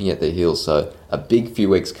nipping at their heels, so a big few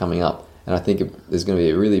weeks coming up. And I think there's going to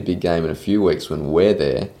be a really big game in a few weeks when we're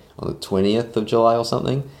there on the 20th of July or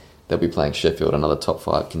something. They'll be playing Sheffield, another top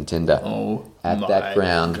 5 contender, at that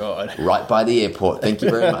ground, right by the airport. Thank you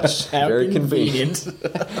very much. How very convenient.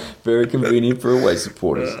 Very convenient for away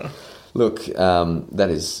supporters. Look, that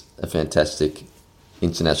is a fantastic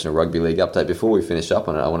International Rugby League update. Before we finish up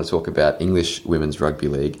on it, I want to talk about English Women's Rugby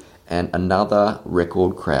League and another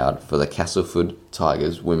record crowd for the Castleford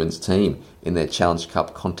Tigers women's team in their Challenge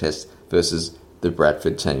Cup contest versus the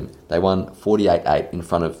Bradford team. They won 48-8 in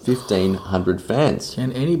front of 1,500 fans.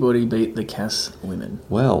 Can anybody beat the Cass women?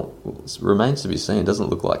 Well, it remains to be seen. It doesn't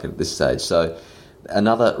look like it at this stage. So,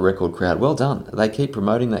 another record crowd. Well done. They keep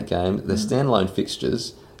promoting that game. They're standalone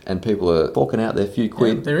fixtures, and people are forking out their few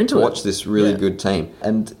quid they're into to it. watch this really good team.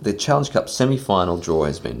 And the Challenge Cup semi-final draw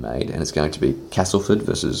has been made, and it's going to be Castleford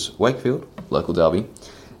versus Wakefield, local derby,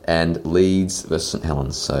 and Leeds versus St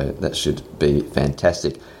Helens. So, that should be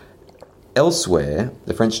fantastic. Elsewhere,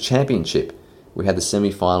 the French Championship, we had the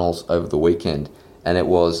semi-finals over the weekend, and it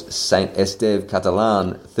was Saint Estève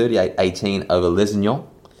Catalan 38-18 over Lesignan,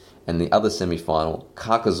 and the other semi-final,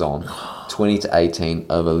 Carcassonne 20-18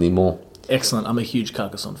 over Le Mans. Excellent. I'm a huge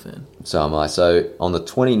Carcassonne fan. So am I. So on the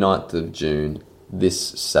 29th of June, this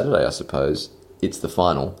Saturday, I suppose, it's the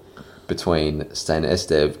final between Saint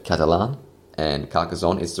Estève Catalan and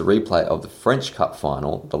Carcassonne. It's the replay of the French Cup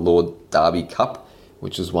final, the Lord Derby Cup,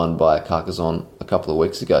 which was won by Carcassonne a couple of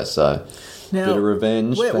weeks ago. So, now, bit of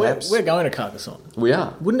revenge, perhaps. We're going to Carcassonne. We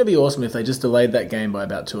are. Wouldn't it be awesome if they just delayed that game by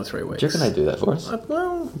about 2 or 3 weeks? Do you reckon they do that for us?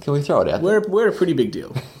 Well, can we throw it out there? We're a pretty big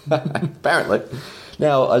deal. Apparently.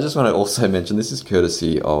 Now, I just want to also mention, this is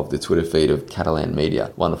courtesy of the Twitter feed of Catalan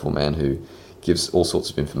Media, wonderful man who gives all sorts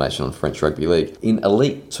of information on French Rugby League. In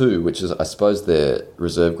Elite 2, which is, I suppose, their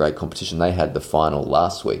reserve grade competition, they had the final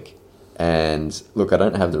last week. And look, I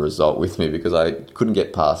don't have the result with me because I couldn't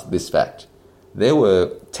get past this fact. There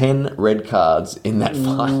were 10 red cards in that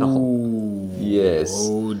final. Ooh. Yes.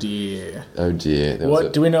 Oh, dear. Oh, dear.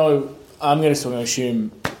 What do we know? I'm going to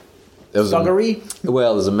assume thuggery?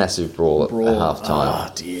 Well, there's a massive brawl at half-time.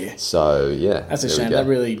 Oh, dear. So, yeah. That's a shame. That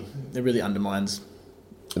really undermines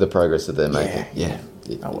the progress that they're making. Yeah.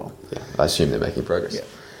 Oh, well. Yeah. I assume they're making progress. Yeah.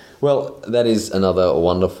 Well, that is another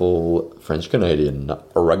wonderful French-Canadian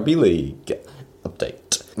Rugby League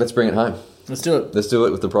update. Let's bring it home. Let's do it. Let's do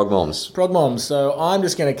it with the Prog Moms. Prog Moms. So I'm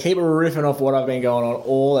just going to keep riffing off what I've been going on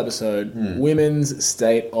all episode. Women's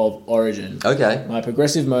State of Origin. Okay. My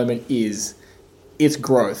progressive moment is its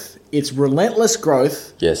growth. It's relentless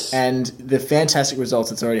growth. Yes. And the fantastic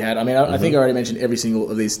results it's already had. I mean, I think I already mentioned every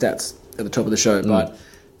single of these stats at the top of the show, but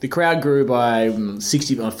the crowd grew by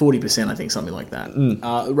 40%, I think, something like that.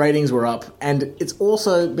 Ratings were up, and it's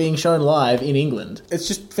also being shown live in England. It's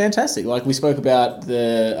just fantastic. Like we spoke about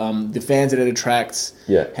the fans that it attracts,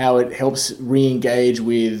 how it helps re-engage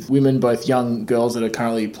with women, both young girls that are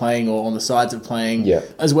currently playing or on the sides of playing,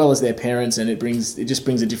 as well as their parents, and it just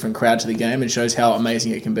brings a different crowd to the game and shows how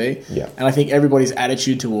amazing it can be. And I think everybody's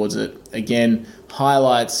attitude towards it, again,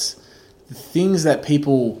 highlights the things that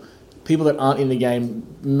people people that aren't in the game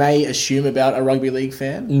may assume about a rugby league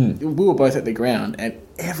fan. We were both at the ground, and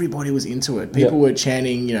everybody was into it. People were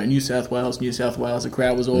chanting, New South Wales, New South Wales. The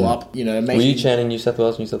crowd was all up, making... Were you chanting New South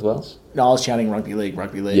Wales, New South Wales? No, I was chanting rugby league.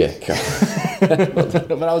 Yeah,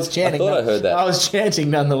 But I was chanting. I thought I heard that. I was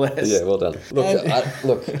chanting nonetheless. Yeah, well done.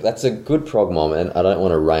 Look, that's a good prog mom, and I don't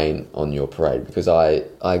want to rain on your parade because I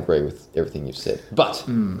agree with everything you've said. But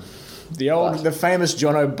the famous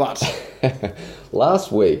Jono Butt.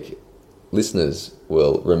 Last week, listeners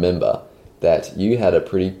will remember that you had a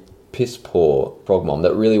pretty piss poor prog mom.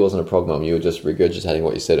 That really wasn't a prog mom. You were just regurgitating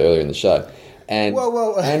what you said earlier in the show, and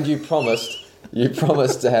and you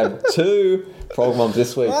promised to have 2 prog moms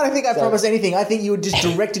this week. I don't think I promised anything. I think you just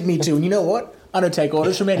directed me to, and you know what? I don't take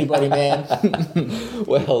orders from anybody, man.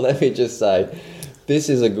 Well, let me just say, this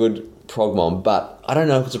is a good prog mom, but I don't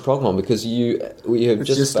know if it's a prog mom because we have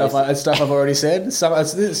just stuff I've already said. So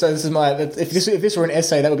this is my. If this were an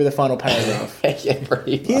essay, that would be the final paragraph. Yeah,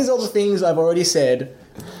 pretty much. Here's all the things I've already said.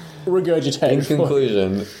 Regurgitated. In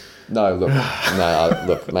conclusion,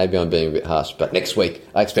 look, maybe I'm being a bit harsh, but next week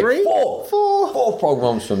I expect 4 prog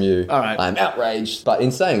moms from you. All right. I'm outraged. But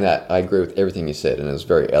in saying that, I agree with everything you said, and it was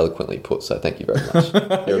very eloquently put, so thank you very much.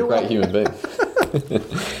 You're a great human being.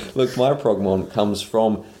 Look, my prog mom comes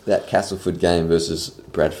from that Castleford game versus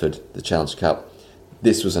Bradford, the Challenge Cup.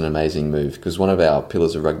 This was an amazing move, because one of our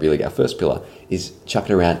pillars of rugby league, our first pillar, is chuck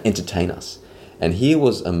it around, entertain us. And here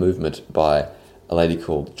was a movement by a lady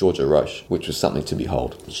called Georgia Roche, which was something to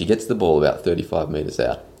behold. She gets the ball about 35 metres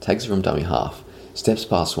out, takes it from dummy half, steps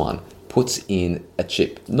past one, puts in a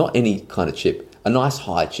chip, not any kind of chip, a nice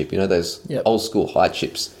high chip, those old school high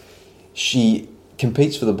chips. She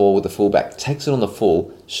competes for the ball with the fullback, takes it on the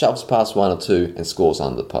full, shoves past 1 or 2 and scores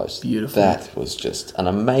under the post. Beautiful. That was just an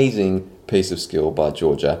amazing piece of skill by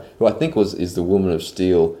Georgia, who I think is the Woman of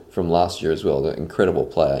Steel from last year as well, the incredible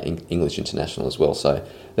player, English international as well. So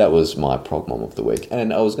that was my prog mom of the week.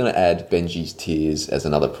 And I was going to add Benji's tears as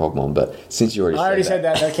another prog mom, but since you already said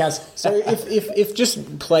that. That counts. So if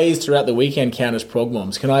just plays throughout the weekend count as prog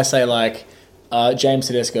moms, can I say James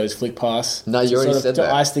Tedesco's flick pass? No, you already said that.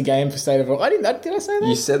 To ice the game for State of... Did I say that?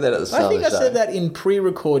 You said that at the start of the show. I think I said that in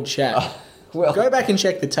pre-record chat. Well, go back and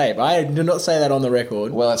check the tape. I did not say that on the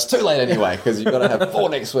record. Well, it's too late anyway, because you've got to have 4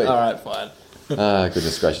 next week. All right, fine.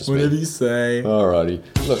 Goodness gracious me. Whatever you say. Alrighty.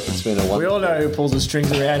 Look, it's been a wonderful... We all know who pulls the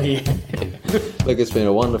strings around here. Look, it's been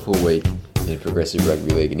a wonderful week in Progressive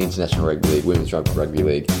Rugby League, in International Rugby League, Women's Rugby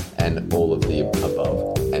League, and all of the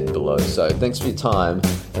above and below. So thanks for your time,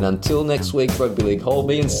 and until next week, Rugby League, hold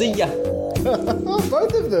me and see ya!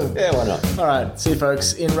 Both of them. Yeah, why not? All right, see you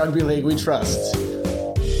folks. In Rugby League, we trust.